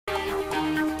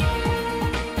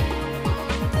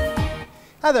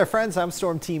Hi there, friends. I'm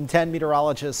Storm Team 10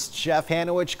 meteorologist Jeff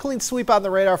Hanowich. Clean sweep on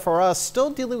the radar for us. Still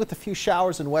dealing with a few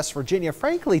showers in West Virginia.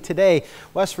 Frankly, today,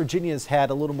 West Virginia has had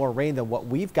a little more rain than what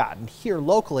we've gotten here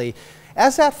locally.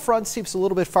 As that front seeps a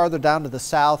little bit farther down to the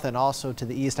south and also to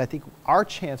the east, I think our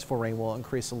chance for rain will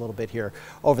increase a little bit here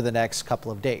over the next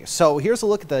couple of days. So here's a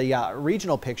look at the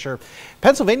regional picture.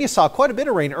 Pennsylvania saw quite a bit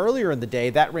of rain earlier in the day.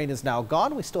 That rain is now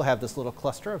gone. We still have this little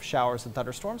cluster of showers and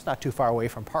thunderstorms not too far away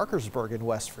from Parkersburg in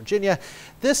West Virginia.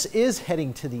 This is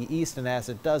heading to the east, and as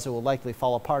it does, it will likely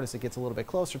fall apart as it gets a little bit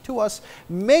closer to us.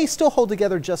 May still hold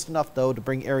together just enough, though, to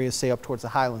bring areas, say, up towards the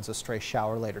highlands, a stray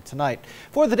shower later tonight.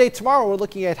 For the day tomorrow, we're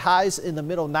looking at highs in the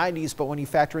middle 90s, but when you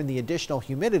factor in the additional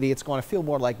humidity, it's going to feel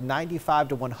more like 95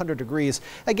 to 100 degrees.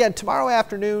 Again, tomorrow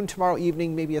afternoon, tomorrow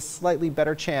evening, maybe a slightly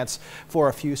better chance for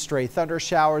a few stray thunder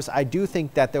showers. I do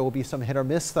think that there will be some hit or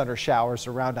miss thunder showers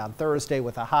around on Thursday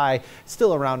with a high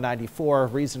still around 94.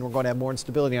 Reason we're going to have more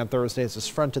instability on Thursday is this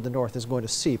front to the north is going to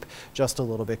seep just a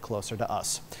little bit closer to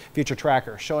us. Future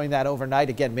tracker showing that overnight,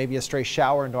 again, maybe a stray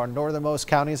shower into our northernmost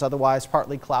counties, otherwise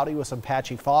partly cloudy with some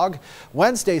patchy fog.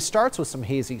 Wednesday starts with some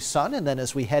hazy sun, and then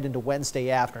as we head into Wednesday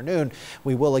afternoon,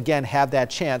 we will again have that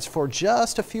chance for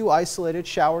just a few isolated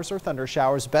showers or thunder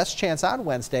showers. Best chance on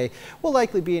Wednesday will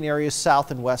likely be in areas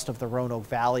south and west of the Roanoke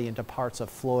Valley into parts of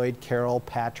Floyd, Carroll,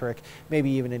 Patrick, maybe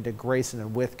even into Grayson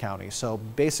and Wythe County. So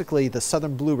basically the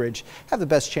southern Blue Ridge have the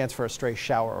best chance for a stray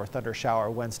shower or thunder shower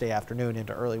Wednesday afternoon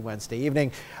into early Wednesday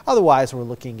evening. Otherwise, we're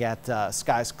looking at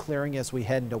skies clearing as we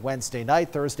head into Wednesday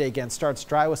night. Thursday again starts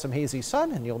dry with some hazy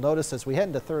sun, and you'll notice as we head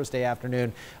into Thursday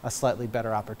afternoon a slightly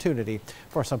better opportunity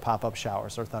for some pop-up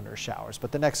showers or thunder showers.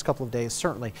 But the next couple of days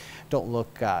certainly don't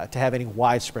look to have any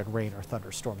widespread rain or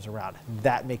thunderstorms around.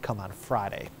 That may come on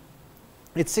Friday.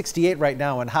 It's 68 right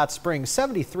now in Hot Springs,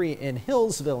 73 in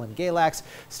Hillsville and Galax,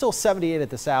 still 78 at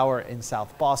this hour in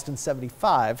South Boston,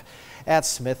 75 at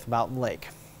Smith Mountain Lake.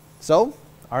 So,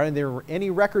 are there any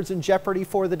records in jeopardy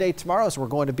for the day tomorrow as we're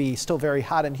going to be still very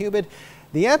hot and humid?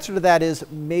 The answer to that is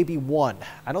maybe one.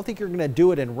 I don't think you're going to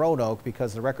do it in Roanoke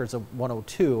because the record's of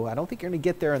 102. I don't think you're going to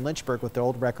get there in Lynchburg with the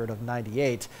old record of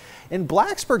 98. In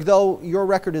Blacksburg, though, your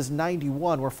record is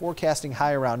 91. We're forecasting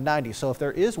high around 90. So if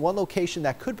there is one location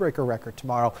that could break a record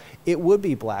tomorrow, it would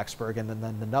be Blacksburg. And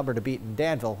then the number to beat in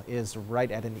Danville is right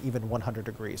at an even 100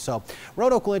 degrees. So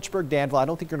Roanoke, Lynchburg, Danville, I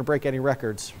don't think you're going to break any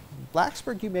records.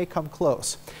 Blacksburg, you may come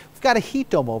close. We've got a heat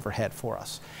dome overhead for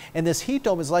us. And this heat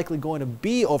dome is likely going to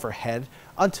be overhead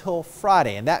until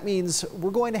Friday, and that means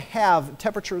we're going to have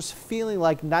temperatures feeling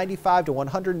like 95 to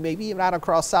 100, maybe even out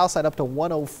across Southside up to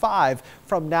 105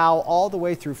 from now all the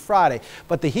way through Friday.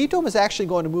 But the heat dome is actually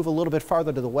going to move a little bit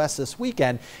farther to the west this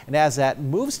weekend, and as that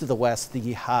moves to the west,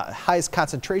 the highest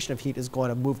concentration of heat is going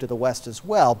to move to the west as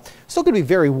well. Still going to be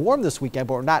very warm this weekend,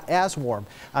 but we're not as warm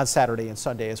on Saturday and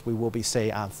Sunday as we will be,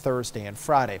 say, on Thursday and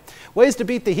Friday. Ways to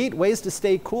beat the heat, ways to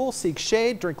stay cool: seek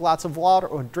shade, drink lots of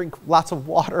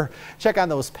water, check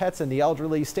on those pets and the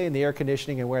elderly, stay in the air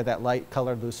conditioning, and wear that light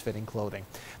colored loose fitting clothing.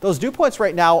 Those dew points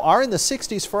right now are in the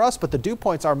 60s for us, but the dew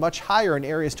points are much higher in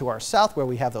areas to our south where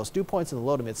we have those dew points in the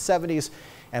low to mid 70s.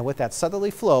 And with that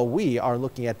southerly flow, we are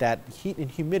looking at that heat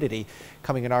and humidity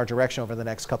coming in our direction over the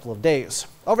next couple of days.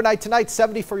 Overnight tonight,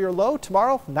 70 for your low.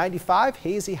 Tomorrow, 95,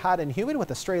 hazy, hot and humid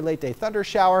with a stray late day thunder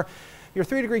shower. Your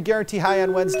 3-degree guarantee high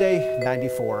on Wednesday,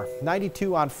 94.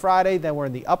 92 on Friday, then we're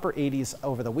in the upper 80s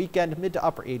over the weekend, mid to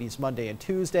upper 80s Monday and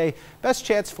Tuesday. Best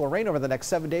chance for rain over the next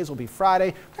 7 days will be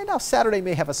Friday. Right now, Saturday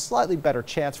may have a slightly better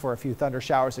chance for a few thunder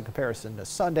showers in comparison to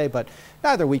Sunday, but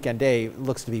neither weekend day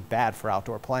looks to be bad for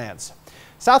outdoor plans.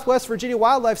 Southwest Virginia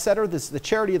Wildlife Center, this is the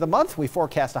charity of the month. We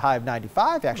forecast a high of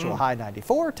 95, actual high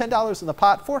 94, $10 in the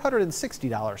pot,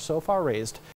 $460 so far raised.